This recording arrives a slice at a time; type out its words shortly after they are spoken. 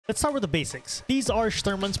Let's start with the basics. These are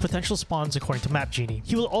Shturman's potential spawns according to Map Genie.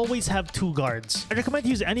 He will always have 2 guards. I recommend you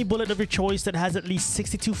use any bullet of your choice that has at least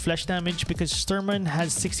 62 flesh damage because Shturman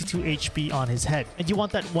has 62 HP on his head. And you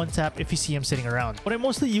want that one tap if you see him sitting around. What I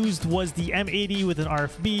mostly used was the M80 with an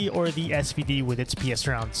RFB or the SVD with its PS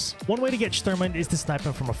rounds. One way to get Shturman is to snipe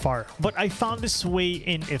him from afar. But I found this way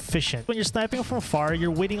inefficient. When you're sniping from afar,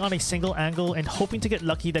 you're waiting on a single angle and hoping to get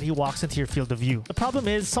lucky that he walks into your field of view. The problem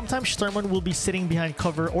is sometimes Shturman will be sitting behind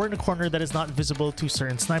cover or in a corner that is not visible to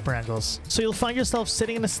certain sniper angles. So you'll find yourself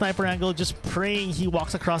sitting in a sniper angle just praying he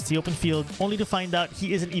walks across the open field only to find out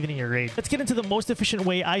he isn't even in your raid. Let's get into the most efficient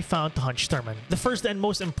way I found to hunt Shturman. The first and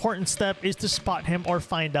most important step is to spot him or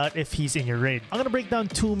find out if he's in your raid. I'm going to break down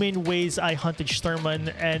 2 main ways I hunted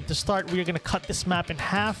Shturman, and to start we are going to cut this map in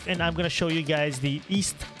half and I'm going to show you guys the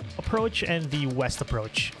east approach and the west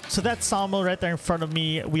approach. So that's Sawmill right there in front of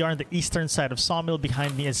me. We are on the eastern side of Sawmill.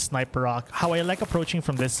 Behind me is Sniper Rock. How I like approaching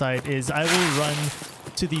from this side is I will run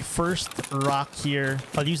to the first rock here.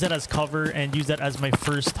 I'll use that as cover and use that as my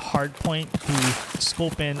first hard point to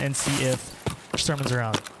scope in and see if Shturman's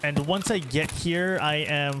around. And once I get here,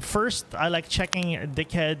 I like checking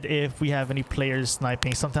Dickhead if we have any players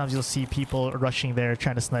sniping. Sometimes you'll see people rushing there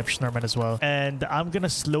trying to snipe Shturman as well. And I'm gonna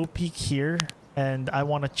slow peek here. And I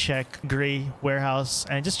want to check Gray Warehouse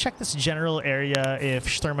and just check this general area if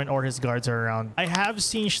Shturman or his guards are around. I have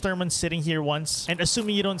seen Shturman sitting here once, and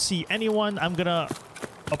assuming you don't see anyone, I'm gonna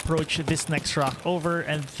approach this next rock over,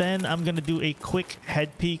 and then I'm gonna do a quick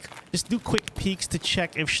head peek. Just do quick peeks to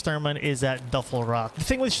check if Shturman is at Duffel Rock. The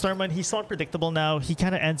thing with Shturman, he's so unpredictable now. He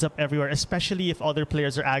kind of ends up everywhere, especially if other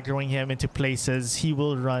players are aggroing him into places. He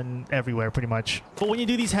will run everywhere pretty much. But when you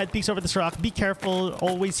do these head peeks over this rock, be careful.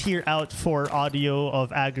 Always hear out for audio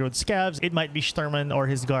of aggroed scavs. It might be Shturman or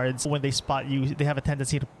his guards. When they spot you, they have a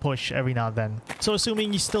tendency to push every now and then. So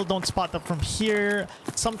assuming you still don't spot them from here,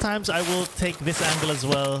 sometimes I will take this angle as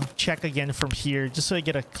well. Check again from here just so I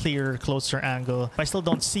get a clearer, closer angle. If I still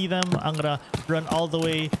don't see them, I'm gonna run all the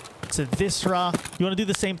way to this rock. You want to do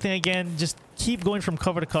the same thing again. Just keep going from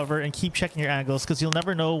cover to cover and keep checking your angles because you'll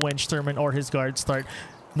never know when Shturman or his guards start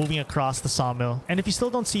moving across the Sawmill. And if you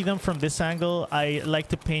still don't see them from this angle, I like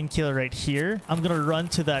to painkiller right here. I'm gonna run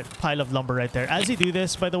to that pile of lumber right there. As you do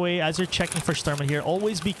this, by the way, as you're checking for Shturman here,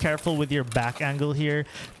 always be careful with your back angle here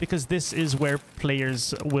because this is where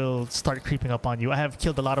players will start creeping up on you. I have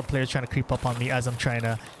killed a lot of players trying to creep up on me as I'm trying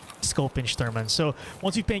to scope in Shturman. So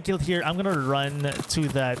once you painkilled here, I'm gonna run to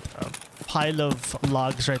that pile of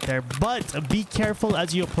logs right there. But be careful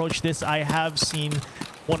as you approach this. I have seen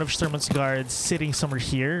one of Shturman's guards sitting somewhere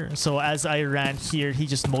here. So as I ran here, he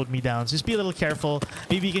just mowed me down. So just be a little careful.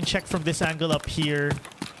 Maybe you can check from this angle up here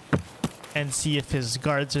and see if his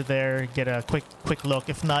guards are there. Get a quick look.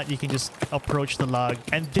 If not, you can just approach the log.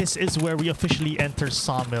 And this is where we officially enter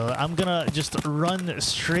Sawmill. I'm gonna just run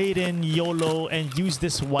straight in YOLO and use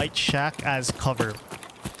this white shack as cover.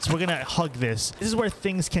 So we're gonna hug this. This is where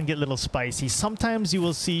things can get a little spicy. Sometimes you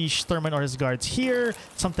will see Shturman or his guards here.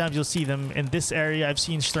 Sometimes you'll see them in this area. I've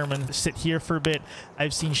seen Shturman sit here for a bit.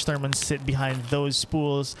 I've seen Shturman sit behind those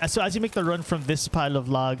spools. And so as you make the run from this pile of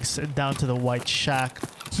logs down to the white shack,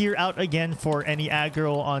 hear out again for any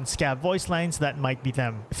aggro on scav voice lines. That might be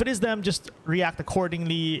them. If it is them, just react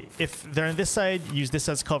accordingly. If they're on this side, use this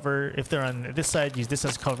as cover. If they're on this side, use this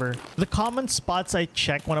as cover. The common spots I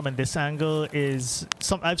check when I'm in this angle is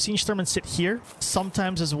I've seen Shturman sit here.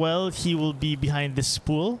 Sometimes as well, he will be behind this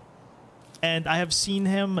spool. And I have seen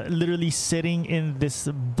him literally sitting in this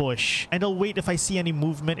bush. And I'll wait if I see any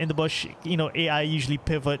movement in the bush. You know, AI usually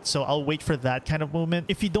pivot, so I'll wait for that kind of movement.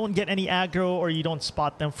 If you don't get any aggro or you don't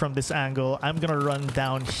spot them from this angle, I'm gonna run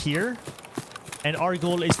down here. And our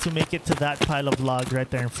goal is to make it to that pile of log right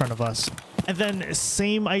there in front of us. And then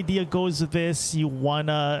same idea goes with this. You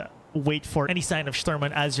wanna wait for any sign of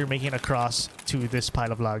Shturman as you're making it across to this pile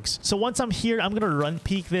of logs. So once I'm here, I'm gonna run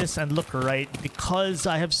peek this and look right because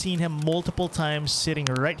I have seen him multiple times sitting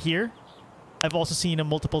right here. I've also seen him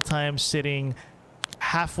multiple times sitting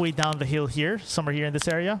halfway down the hill here, somewhere here in this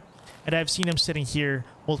area. And I've seen him sitting here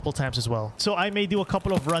multiple times as well. So I may do a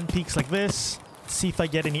couple of run peeks like this, see if I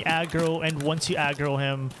get any aggro, and once you aggro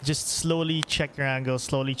him, just slowly check your angle,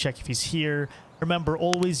 slowly check if he's here. Remember,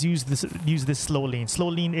 always use this slow lean. Slow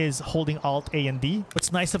lean is holding Alt A and D.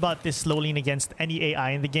 What's nice about this slow lean against any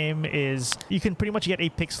AI in the game is you can pretty much get a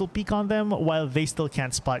pixel peek on them while they still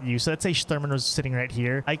can't spot you. So let's say Shturman was sitting right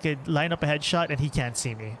here. I could line up a headshot and he can't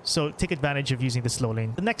see me. So take advantage of using the slow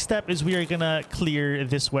lean. The next step is we are gonna clear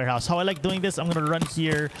this warehouse. How I like doing this, I'm gonna run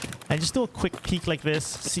here and just do a quick peek like this.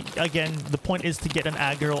 See, again, the point is to get an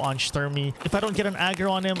aggro on Shturmy. If I don't get an aggro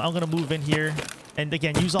on him, I'm gonna move in here And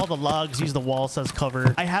again, use all the logs, use the walls as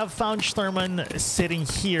cover. I have found Shturman sitting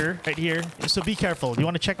here, right here. So be careful. You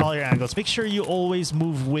want to check all your angles. Make sure you always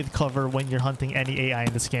move with cover when you're hunting any AI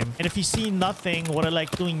in this game. And if you see nothing, what I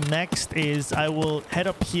like doing next is I will head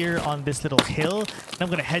up here on this little hill. And I'm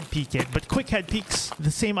going to head peek it. But quick head peeks,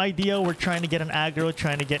 the same idea. We're trying to get an aggro,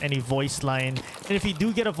 trying to get any voice line. And if you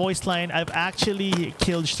do get a voice line, I've actually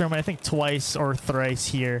killed Shturman, I think twice or thrice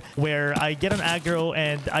here, where I get an aggro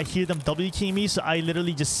and I hear them W key me. So I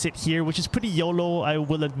literally just sit here, which is pretty YOLO, I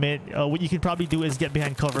will admit. What you can probably do is get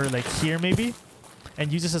behind cover like here maybe,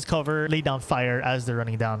 and use this as cover, lay down fire as they're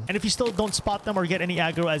running down. And if you still don't spot them or get any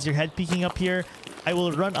aggro as your head peeking up here, I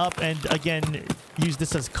will run up and again use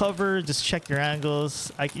this as cover. Just check your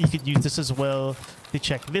angles. You could use this as well to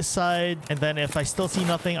check this side. And then if I still see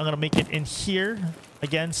nothing, I'm gonna make it in here.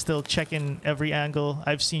 Again, still checking every angle.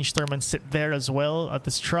 I've seen Shturman sit there as well at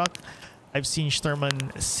this truck. I've seen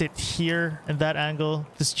Shturman sit here in that angle.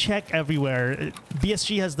 Just check everywhere.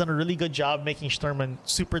 BSG has done a really good job making Shturman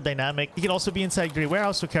super dynamic. He can also be inside Gray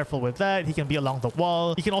Warehouse, so careful with that. He can be along the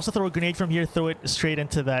wall. You can also throw a grenade from here, throw it straight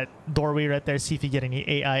into that doorway right there, see if you get any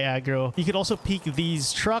AI aggro. You can also peek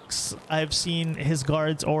these trucks. I've seen his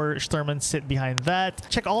guards or Shturman sit behind that.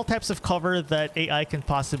 Check all types of cover that AI can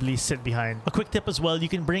possibly sit behind. A quick tip as well, you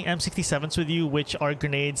can bring M67s with you, which are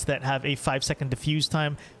grenades that have a 5-second defuse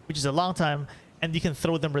time, which is a long time, and you can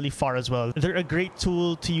throw them really far as well. They're a great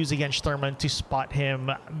tool to use against Shturman to spot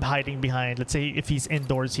him hiding behind. Let's say if he's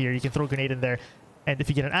indoors here, you can throw a grenade in there, and if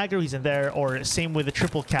you get an aggro, he's in there. Or same with the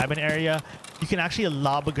triple cabin area. You can actually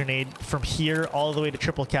lob a grenade from here all the way to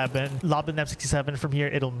triple cabin. Lob an M67 from here,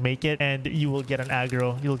 it'll make it, and you will get an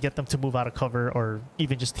aggro. You'll get them to move out of cover or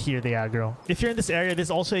even just hear the aggro. If you're in this area, this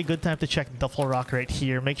is also a good time to check Duffel Rock right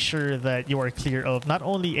here. Make sure that you are clear of not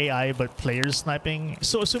only AI, but players sniping.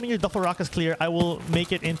 So assuming your Duffel Rock is clear, I will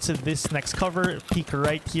make it into this next cover, peek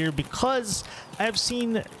right here, because I have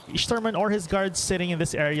seen Shturman or his guards sitting in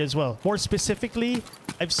this area as well. More specifically,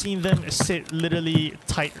 I've seen them sit literally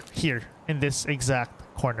tight here in this exact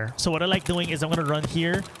corner. So what I like doing is I'm going to run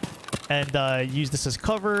here and use this as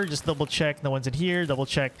cover. Just double check no one's in here. Double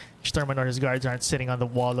check Shturman or his guards aren't sitting on the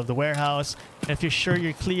wall of the warehouse. And if you're sure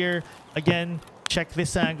you're clear, again, check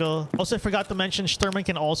this angle. Also, I forgot to mention Shturman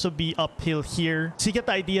can also be uphill here. So you get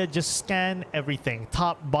the idea, just scan everything.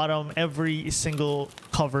 Top, bottom, every single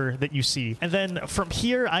cover that you see. And then from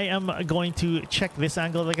here, I am going to check this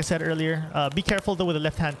angle, like I said earlier. Be careful though with a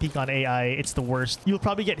left-hand peek on AI. It's the worst. You'll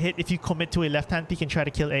probably get hit if you commit to a left-hand peek and try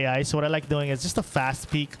to kill AI. So what I like doing is just a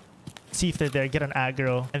fast peek. See if they're there, get an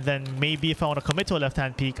aggro. And then maybe if I want to commit to a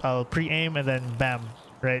left-hand peek, I'll pre-aim and then bam.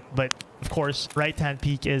 Right? But of course, right-hand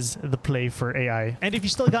peek is the play for AI. And if you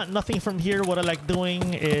still got nothing from here, what I like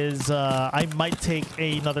doing is I might take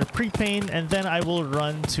another pre-paint and then I will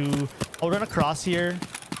I'll run across here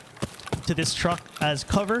to this truck as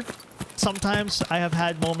cover. Sometimes I have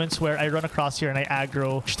had moments where I run across here and I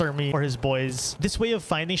aggro Shturmy or his boys. This way of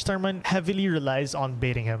finding Shturman heavily relies on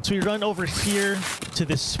baiting him. So we run over here to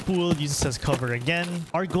this spool, use this as cover again.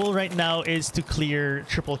 Our goal right now is to clear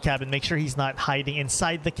triple cabin. Make sure he's not hiding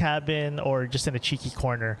inside the cabin or just in a cheeky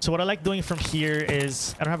corner. So what I like doing from here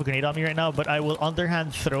is, I don't have a grenade on me right now, but I will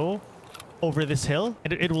underhand throw over this hill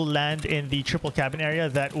and it will land in the triple cabin area.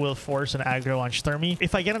 That will force an aggro on Shturmy.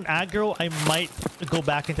 If I get an aggro, I might go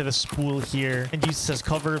back into the spool here and use this as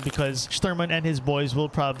cover because Shturman and his boys will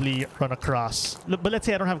probably run across. But let's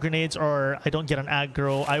say I don't have grenades or I don't get an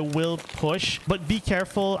aggro, I will push. But be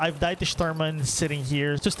careful, I've died to Shturman sitting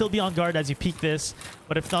here. So still be on guard as you peek this.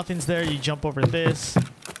 But if nothing's there, you jump over this.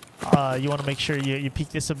 You want to make sure you peek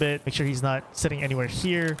this a bit, make sure he's not sitting anywhere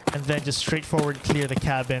here, and then just straightforward clear the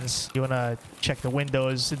cabins. You want to check the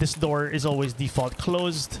windows. This door is always default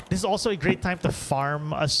closed. This is also a great time to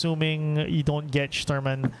farm, assuming you don't get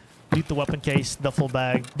Shturman. Loot the weapon case, duffel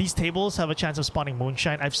bag. These tables have a chance of spawning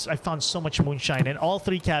moonshine. I've found so much moonshine in all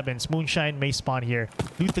three cabins. Moonshine may spawn here.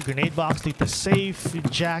 Loot the grenade box, loot the safe,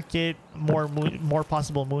 jacket, more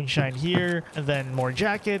possible moonshine here, and then more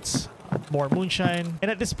jackets. More moonshine.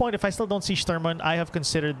 And at this point, if I still don't see Shturman, I have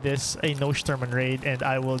considered this a no Shturman raid and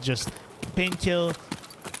I will just pain kill,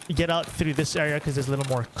 get out through this area because there's a little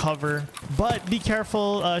more cover. But be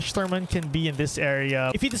careful, Shturman can be in this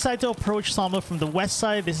area. If you decide to approach Sawmill from the west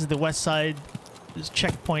side, this is the west side. This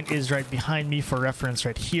checkpoint is right behind me for reference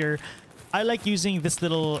right here. I like using this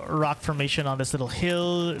little rock formation on this little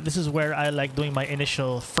hill. This is where I like doing my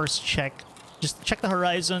initial first check. Just check the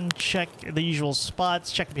horizon, check the usual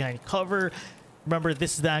spots, check behind cover. Remember,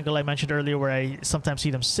 this is the angle I mentioned earlier where I sometimes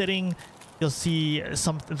see them sitting. You'll see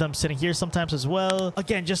some of them sitting here sometimes as well.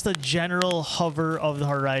 Again, just a general hover of the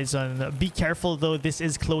horizon. Be careful though, this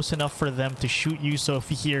is close enough for them to shoot you. So if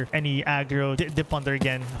you hear any aggro, dip under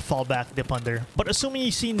again, fall back, dip under. But assuming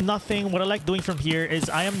you see nothing, what I like doing from here is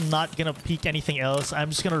I am not gonna peek anything else. I'm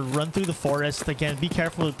just gonna run through the forest. Again, be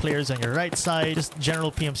careful with players on your right side. Just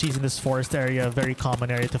general PMCs in this forest area, very common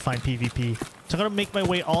area to find PvP. So I'm gonna make my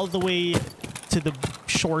way all the way to the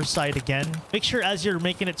shore side again. Make sure as you're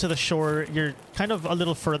making it to the shore, you're kind of a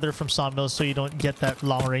little further from sawmills so you don't get that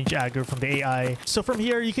long range aggro from the AI. So from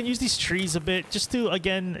here, you can use these trees a bit just to,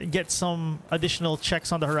 again, get some additional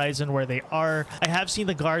checks on the horizon where they are. I have seen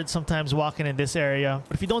the guards sometimes walking in this area,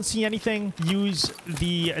 but if you don't see anything, use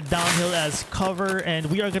the downhill as cover, and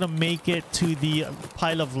we are gonna make it to the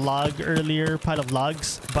pile of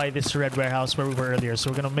logs by this red warehouse where we were earlier. So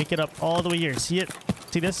we're gonna make it up all the way here. See it?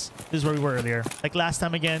 See this? This is where we were earlier. Like last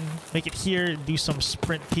time again, make it here, do some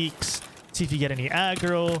sprint peeks, see if you get any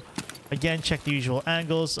aggro. Again, check the usual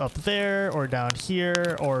angles up there or down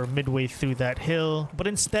here or midway through that hill. But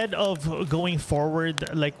instead of going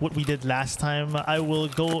forward like what we did last time, I will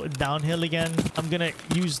go downhill again. I'm gonna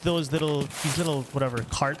use these little whatever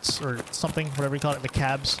carts or something, whatever you call it, the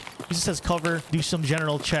cabs. Use this as cover, do some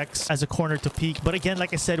general checks as a corner to peek. But again,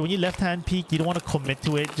 like I said, when you left-hand peek, you don't want to commit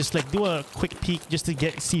to it. Just like do a quick peek just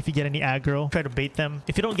to see if you get any aggro. Try to bait them.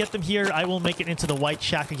 If you don't get them here, I will make it into the white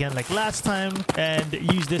shack again like last time and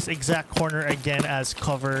use this exact corner again as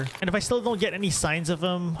cover. And if I still don't get any signs of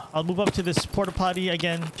them, I'll move up to this porta potty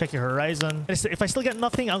again. Check your horizon. And if I still get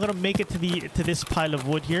nothing, I'm gonna make it to this pile of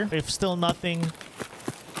wood here. If still nothing,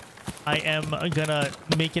 I am gonna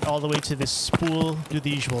make it all the way to this spool, do the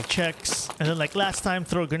usual checks, and then like last time,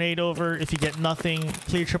 throw a grenade over. If you get nothing,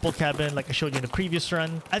 clear triple cabin like I showed you in the previous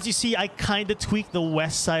run. As you see, I kind of tweaked the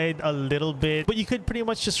west side a little bit, but you could pretty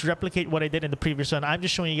much just replicate what I did in the previous run. I'm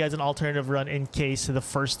just showing you guys an alternative run in case the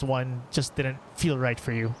first one just didn't feel right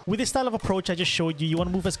for you. With this style of approach I just showed you, you want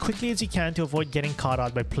to move as quickly as you can to avoid getting caught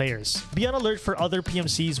out by players. Be on alert for other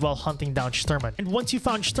PMCs while hunting down Shturman. And once you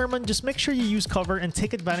found Shturman, just make sure you use cover and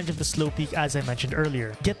take advantage of the slow peek as I mentioned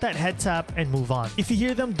earlier. Get that head tap and move on. If you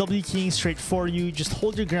hear them W keying straight for you, just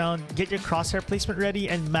hold your ground, get your crosshair placement ready,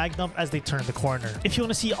 and magnum as they turn the corner. If you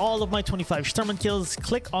want to see all of my 25 Shturman kills,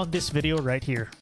 click on this video right here.